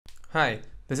Hi,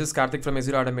 this is Karthik from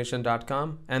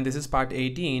AzureAutomation.com, and this is part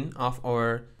 18 of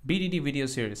our BDD video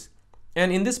series.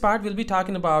 And in this part, we'll be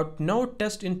talking about no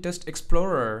test in Test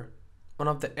Explorer, one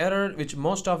of the error which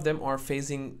most of them are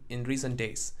facing in recent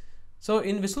days. So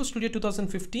in Visual Studio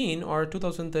 2015 or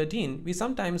 2013, we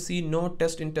sometimes see no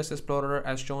test in Test Explorer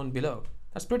as shown below.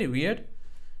 That's pretty weird.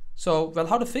 So, well,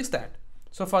 how to fix that?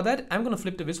 So for that, I'm going to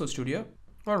flip to Visual Studio.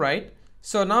 All right.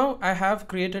 So now I have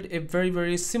created a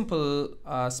very simple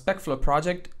Specflow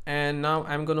project, and now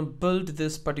I'm going to build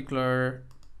this particular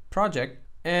project.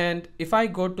 And if I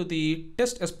go to the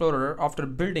Test Explorer after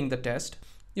building the test,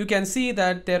 you can see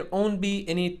that there won't be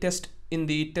any test in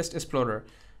the Test Explorer.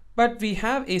 But we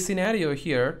have a scenario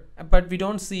here, but we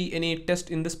don't see any test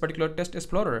in this particular Test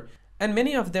Explorer. And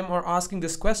many of them are asking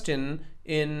this question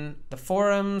in the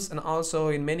forums and also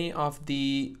in many of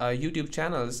the YouTube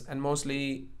channels, and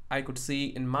mostly I could see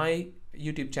in my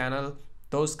YouTube channel,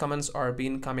 those comments are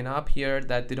being coming up here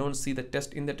that they don't see the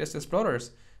test in the Test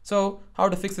Explorers. So how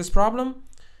to fix this problem?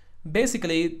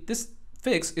 Basically, this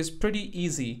fix is pretty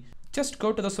easy. Just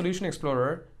go to the Solution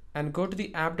Explorer and go to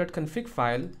the app.config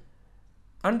file.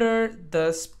 Under the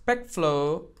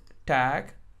Specflow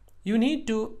tag, you need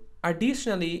to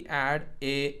additionally add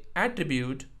a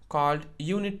attribute called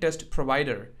unit test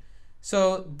provider.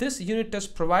 So this unit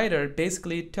test provider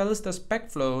basically tells the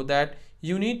Specflow that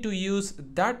you need to use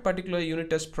that particular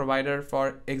unit test provider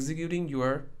for executing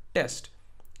your test.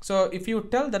 So if you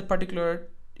tell that particular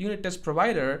unit test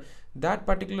provider, that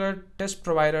particular test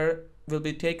provider will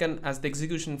be taken as the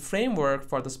execution framework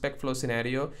for the Specflow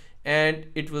scenario, and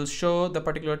it will show the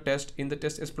particular test in the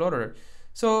Test Explorer.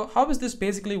 So how is this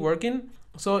basically working?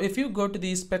 So if you go to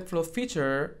the Specflow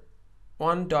feature,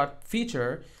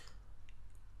 one.feature,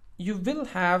 you will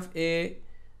have a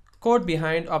code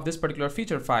behind of this particular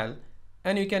feature file,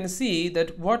 and you can see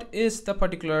that what is the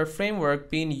particular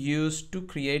framework being used to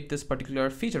create this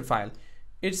particular feature file.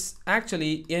 It's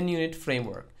actually NUnit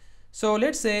framework. So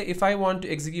let's say if I want to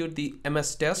execute the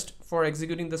MS test for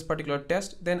executing this particular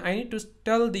test, then I need to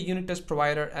tell the unit test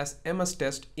provider as MS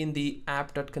test in the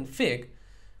app.config,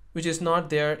 which is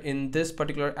not there in this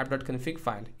particular app.config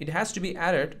file. It has to be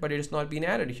added, but it is not being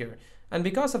added here. And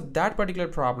because of that particular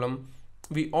problem,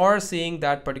 we are seeing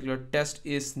that particular test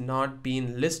is not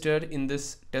being listed in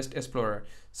this Test Explorer.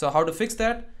 So how to fix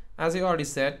that? As I already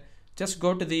said, just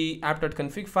go to the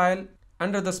app.config file.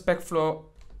 Under the Specflow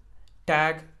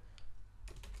tag,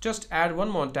 just add one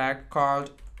more tag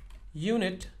called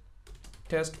unit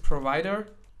test provider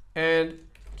and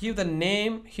give the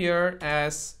name here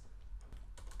as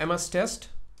MS test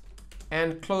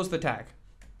and close the tag.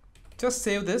 Just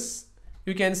save this.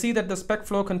 You can see that the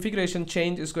Specflow configuration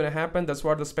change is going to happen. That's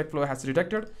what the Specflow has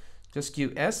detected. Just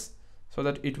give S so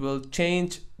that it will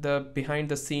change the behind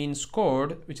the scenes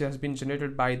code which has been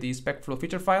generated by the Specflow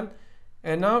feature file.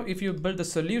 And now if you build the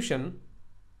solution,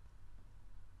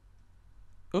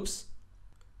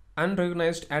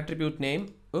 unrecognized attribute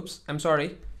name, I'm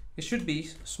sorry, it should be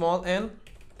small n.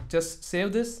 Just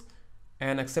save this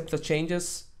and accept the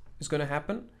changes is going to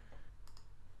happen,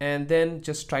 and then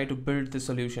just try to build the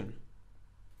solution.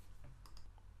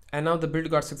 And now the build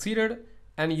got succeeded,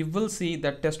 and you will see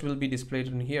that test will be displayed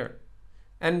in here.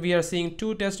 And we are seeing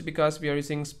two tests because we are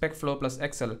using Specflow plus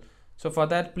Excel. So for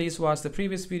that, please watch the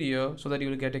previous video so that you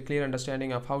will get a clear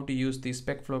understanding of how to use the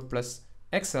Specflow plus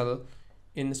Excel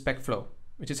in Specflow,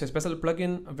 which is a special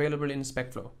plugin available in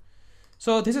Specflow.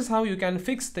 So this is how you can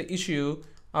fix the issue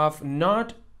of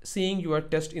not seeing your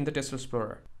test in the Test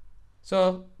Explorer.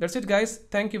 So that's it, guys.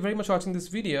 Thank you very much for watching this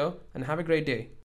video and have a great day.